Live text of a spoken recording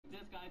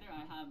disc either.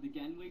 I have the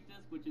Gen weak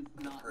disc, which is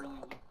not really.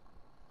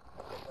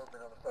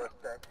 Movement on the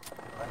first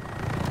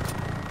deck.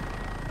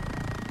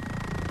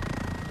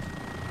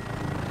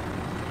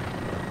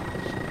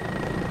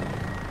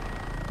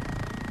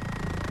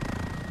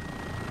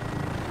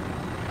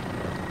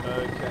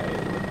 Okay,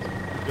 let's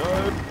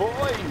go,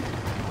 boys!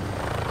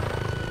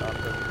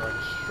 After going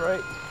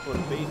straight for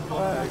the B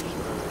flag, so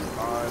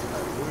I'm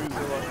a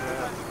loser like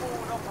that.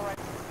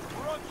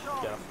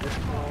 Get up this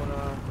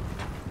corner,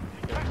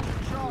 get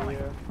up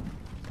here.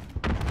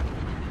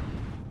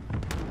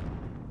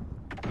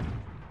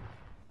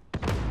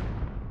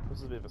 This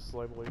is a bit of a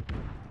slow bleed.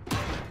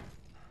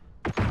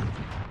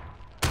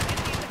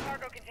 Enemy in the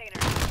cargo container.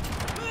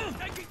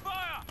 Taking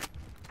fire!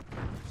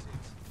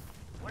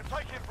 We're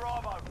taking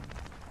Bravo.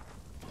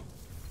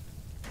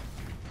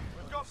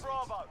 We've got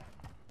Bravo.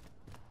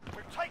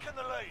 We've taken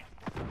the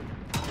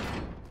lead.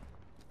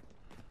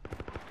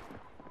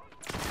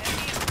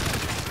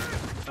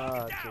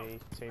 Ah, gee,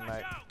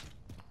 teammate.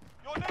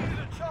 You're needed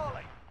at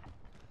Charlie.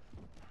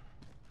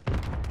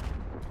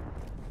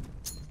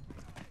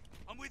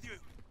 I'm with you.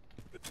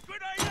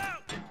 Grenade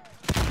out!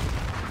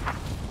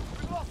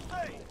 We've lost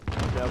C.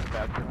 That was a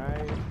bad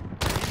grenade.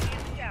 Enemy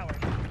in the shower.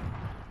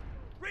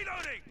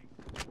 Reloading!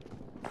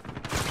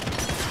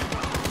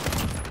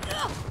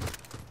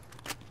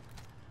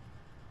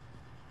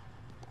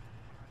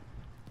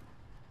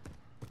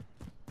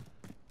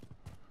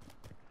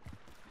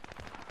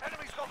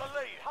 Enemy's got the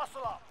lead.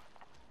 Hustle up.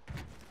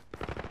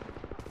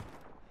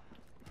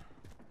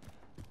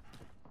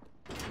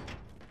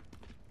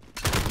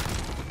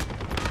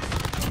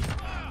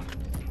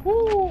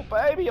 Woo,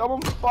 baby, I'm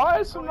on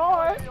fire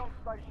tonight!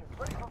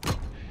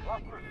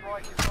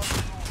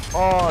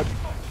 Oh,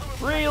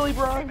 really,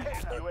 bro?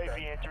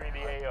 UAV entering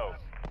the AO.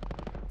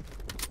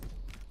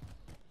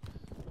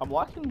 I'm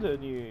liking the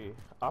new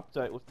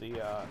update with the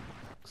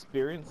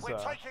experience, We're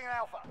taking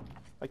Alpha.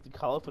 like the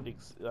colour for the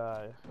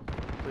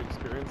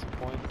experience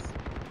points.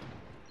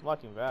 I'm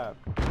liking that.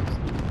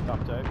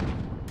 Update.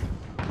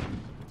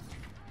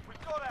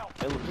 We've got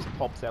Alpha. It just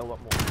pops out a lot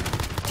more.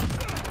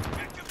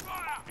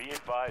 Be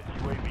advised,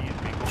 UAV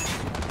is being opened.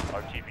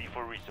 RTV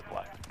for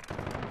resupply.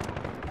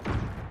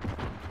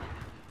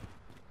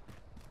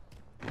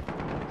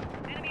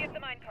 Enemy at the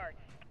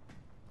minecarts.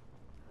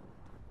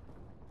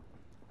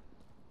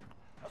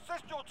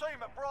 Assist your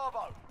team at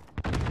Bravo.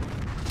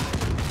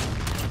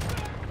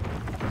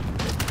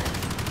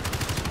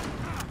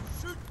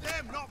 Shoot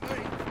them, not me!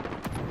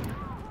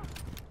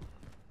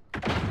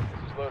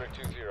 This is loader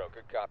 2-0.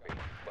 Good copy.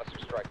 Cluster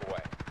strike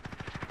away.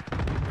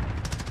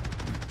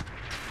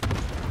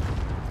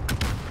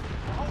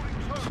 Holding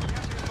two. We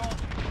have the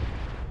advantage.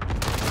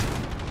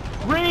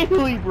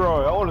 Really,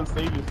 bro? I want to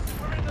see this.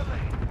 We're in the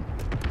lead.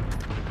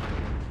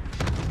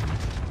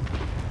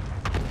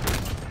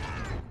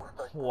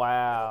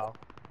 Wow.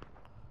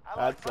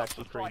 Allied That's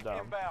actually cluster pretty strike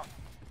dumb. inbound.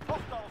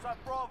 Hostiles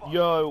at Bravo.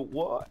 Yo,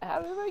 what?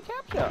 How did they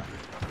capture?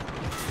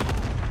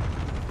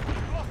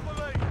 We've lost the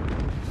lead.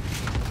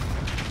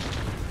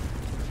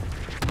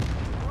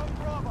 We're on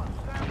Bravo.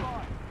 Stand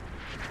by.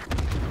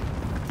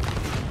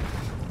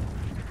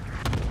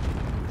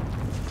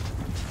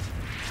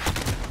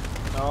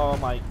 Oh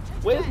my.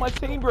 Where's my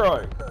team,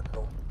 bro?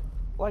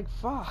 Like,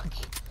 fuck.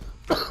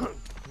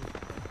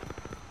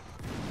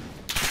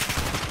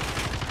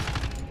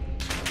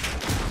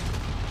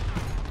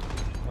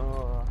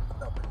 Oh,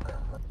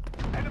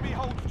 Enemy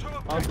holds two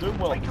I was objectives. doing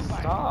well at Take the them back.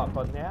 start,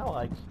 but now,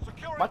 like,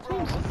 Securing my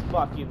team's Bravo. just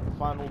fucking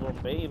funneled on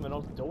B and they're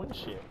not doing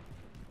shit.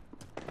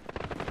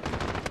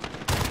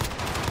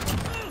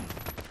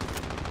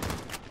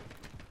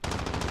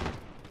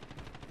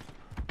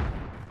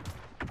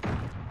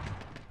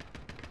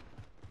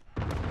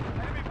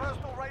 Enemy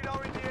personal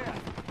radar in the air.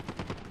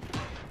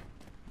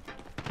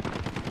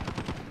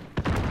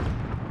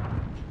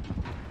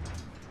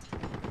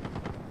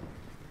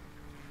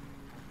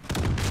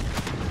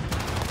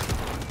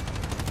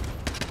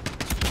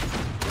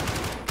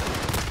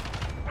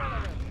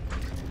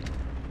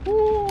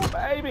 Woo,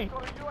 baby!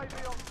 Got a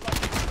UAV on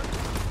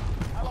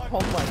station. Allied Oh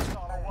forces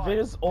are my, away.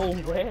 there's all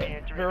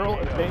there. They're all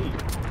at B.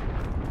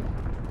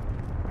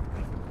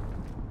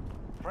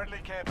 Friendly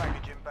care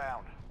package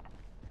inbound.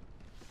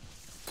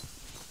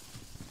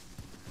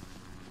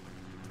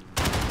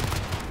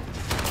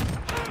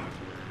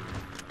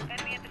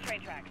 Enemy at the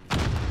train tracks.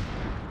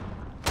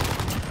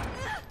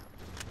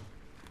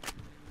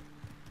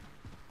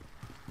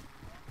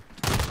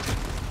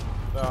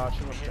 Ah, I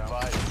shouldn't have jumped.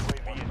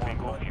 UAV is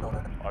bingo fuel.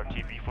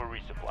 RTV for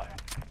resupply.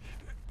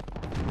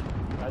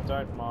 I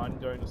don't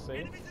mind going to C.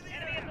 Enemy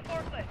at the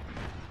forklift.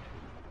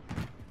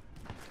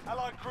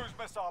 Allied cruise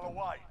missile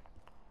away.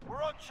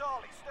 We're on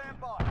Charlie. Stand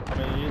by. I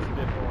mean, it is a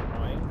bit more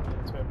annoying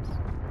in terms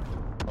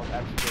of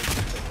actually doing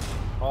things.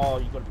 Oh,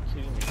 you gotta be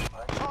kidding me.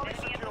 Charlie Enemy in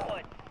the secure.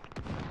 wood.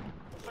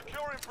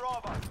 Securing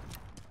Bravo.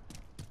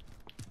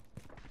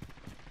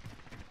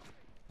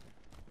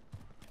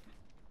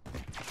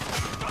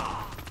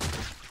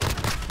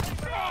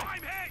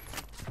 I'm hit!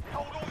 We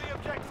hold all the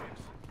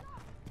objectives.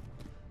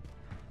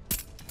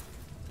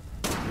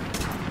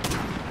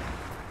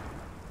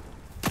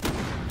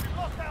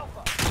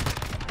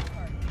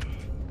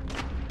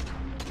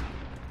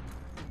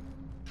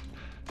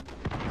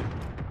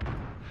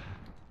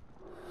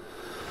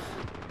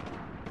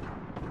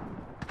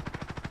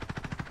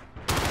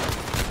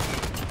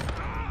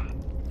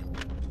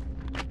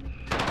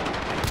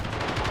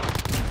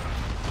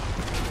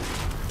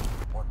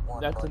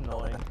 That's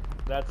annoying.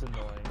 That's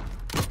annoying.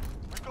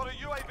 We've got a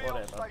UAV on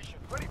Whatever. station,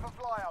 ready for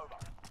flyover.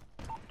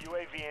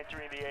 UAV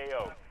entering the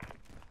AO.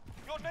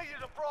 You're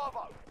needed at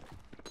Bravo.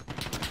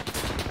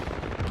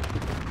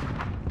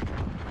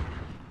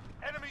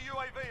 Enemy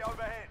UAV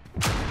overhead.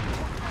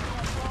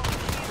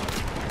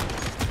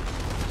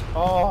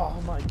 Oh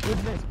my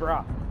goodness,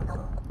 bruh.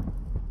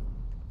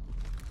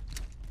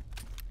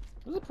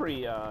 This is a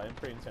pretty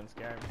intense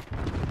game.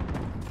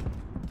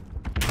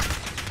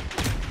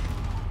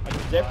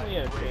 Like, definitely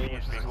a team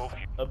which is just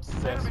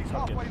obsessed with Enemy's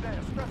fucking halfway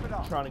there, step it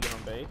up. trying to get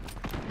on B.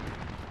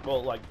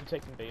 Well, like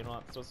protecting B and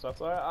all that sort of stuff.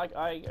 So I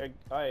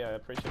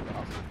appreciate the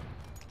hustle.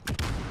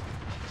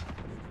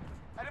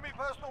 Enemy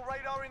personal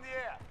radar in the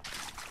air.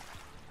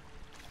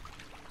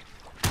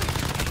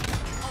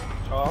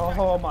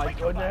 Oh my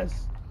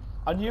goodness!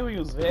 I knew he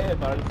was there,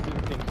 but I just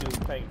didn't think he was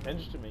paying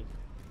attention to me.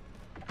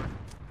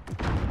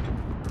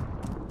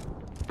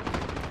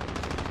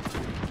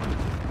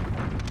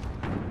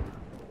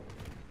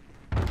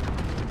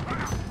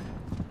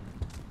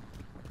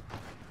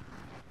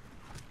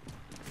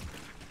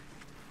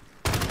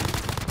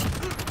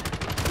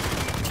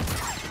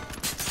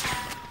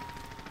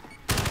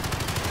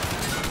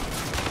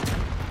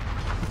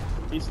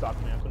 He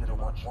stopped me, I couldn't do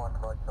much.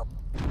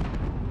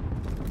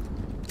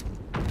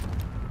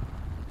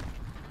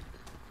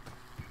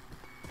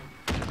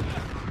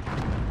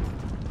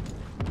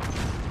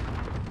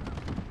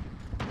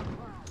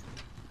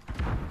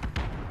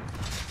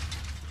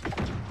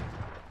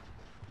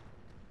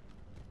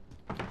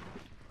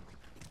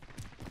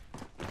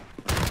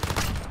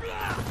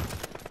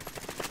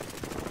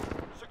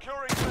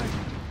 Securing B.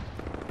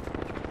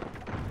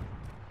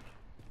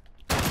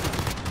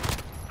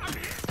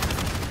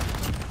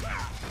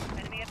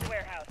 Enemy at the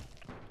warehouse.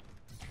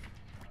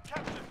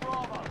 Captured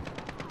Bravo.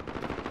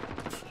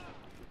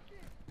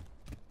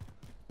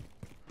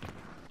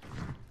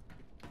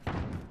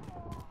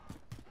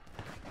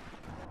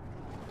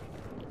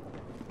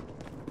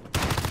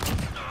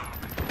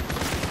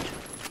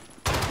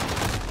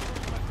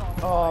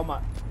 Oh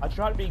my! I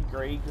try to be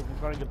greedy because I'm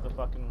trying to get the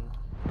fucking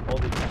all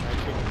these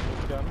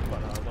ammo gun,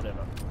 but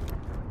whatever.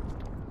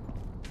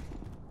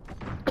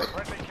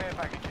 Friendly care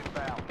package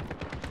inbound.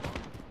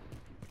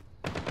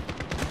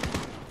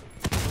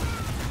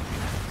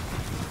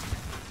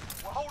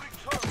 We're holding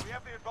two. We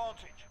have the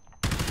advantage.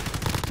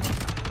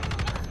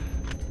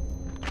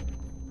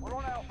 We're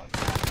on Alpha.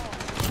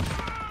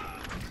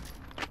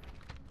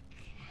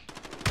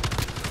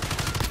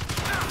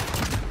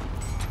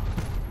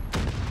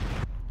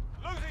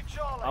 Losing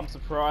Charlie. I'm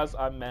surprised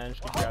I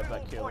managed to We're grab holding that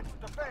all kill. points.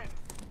 Defend.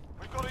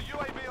 We've got a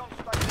UAV on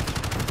station.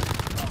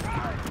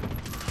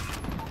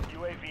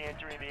 UAV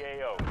entering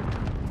the AO.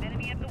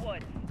 Enemy at the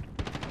woods.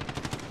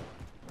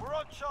 We're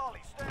on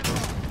Charlie. Stand by.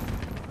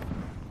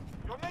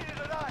 You're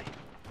needed at A.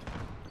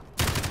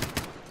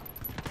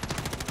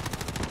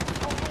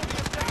 Hold all the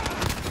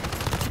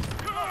objectives.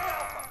 We've lost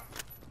Alpha.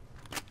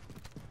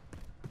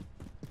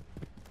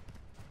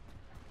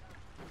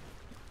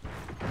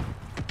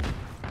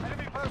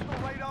 Enemy personal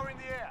radar in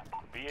the air.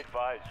 Be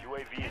advised,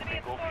 UAV is Enemy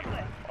at bingo the fuel.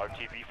 forklift.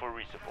 RTB for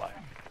resupply.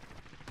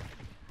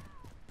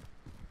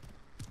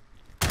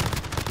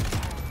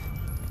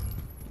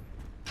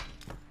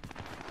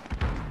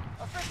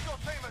 Assist your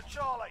team at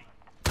Charlie.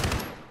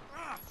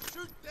 Ah,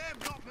 shoot them,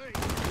 not me.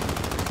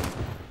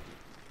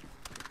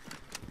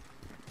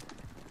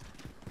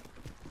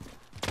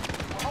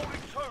 We're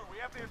holding two. We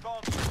have the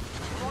advantage.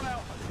 We're on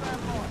Alpha.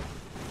 Stand by.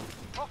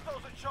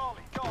 Hostiles at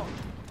Charlie. Go.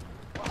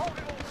 We're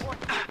holding all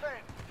points.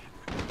 Defend.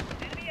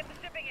 Enemy at the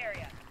shipping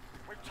area.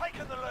 We've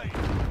taken the lead.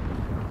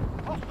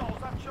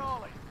 Hostiles at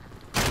Charlie.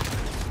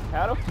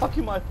 How the fuck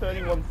am I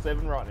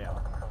 31-7 right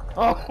now?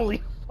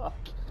 Holy fuck!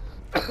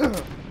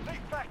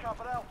 Need backup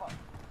at Alpha.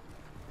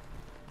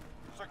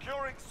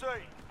 Securing C.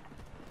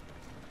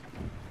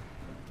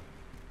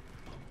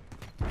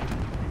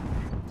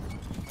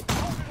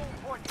 Holding all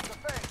points.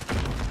 Defend.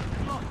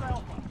 We've lost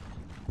Alpha.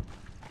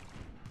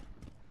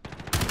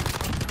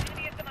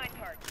 Enemy at the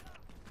minecart.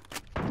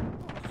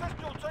 Assist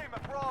your team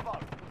at Bravo.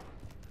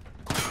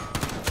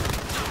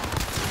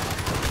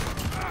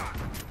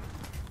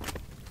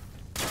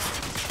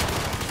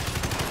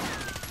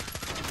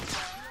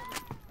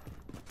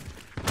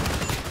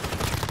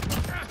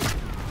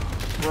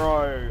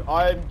 Bro,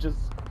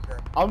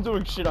 I'm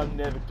doing shit I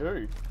never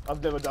do.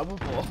 I've never done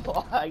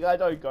before. Like, I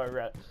don't go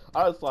around,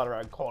 I don't slide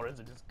around corners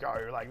and just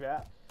go like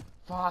that.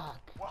 Fuck.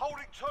 We're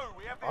holding two.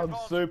 We have the I'm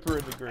advantage. super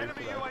in the groove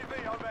Enemy for that.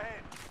 UAV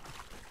overhead.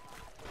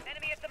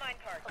 Enemy at the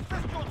minecart.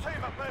 Assist your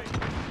team at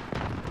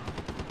B.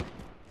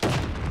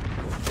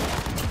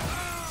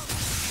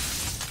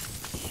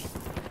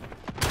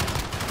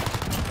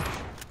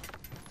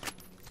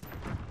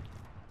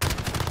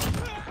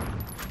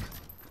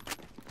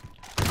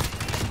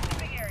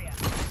 Shipping area.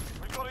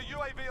 We've got a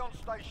UAV on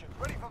station,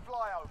 ready for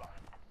flyover.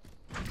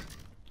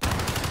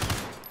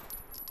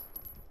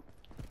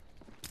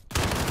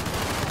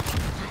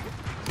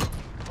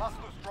 Cluster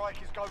strike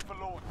is go for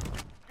Lord.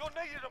 You're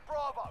needed at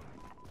Bravo.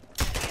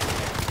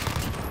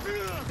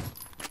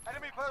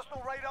 Enemy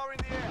personal radar in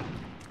the air.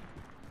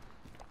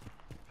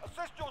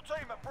 Assist your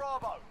team at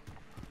Bravo.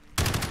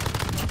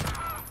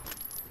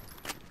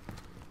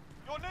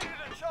 You're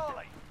needed at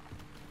Charlie.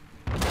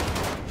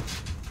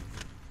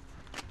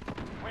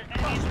 We're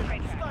crushing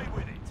it. Stay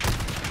with it.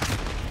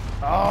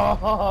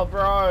 Oh,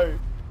 bro.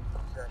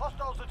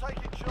 Hostiles are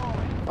taking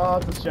Charlie. Oh,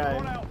 it's a We're on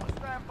shame. Alpha,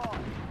 stand by.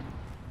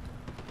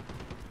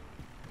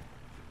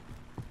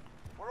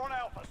 We're on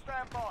Alpha,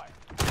 stand by.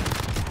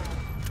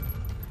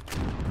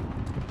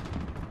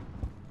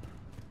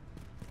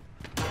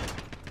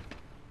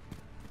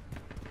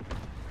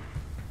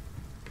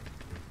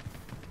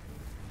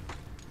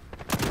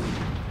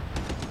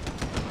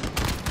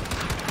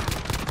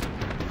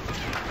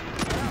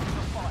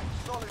 Alpha fight,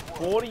 solid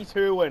work.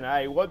 42 and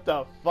 8. What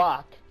the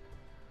fuck?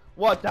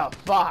 What the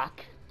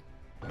fuck?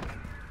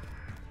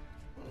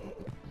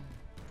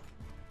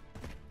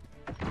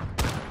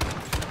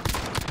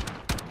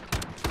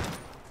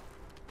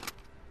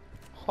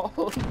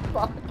 Holy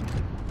fuck.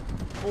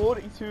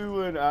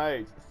 42 and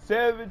 8.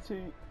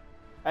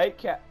 8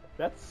 cap.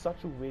 That's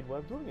such a weird way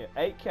of doing it.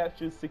 8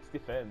 captures, 6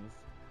 defends.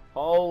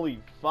 Holy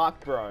fuck,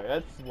 bro.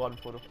 That's one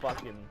for the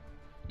fucking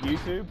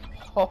YouTube.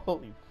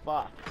 Holy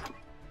fuck.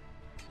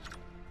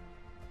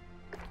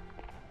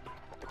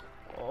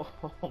 Oh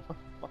my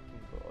fucking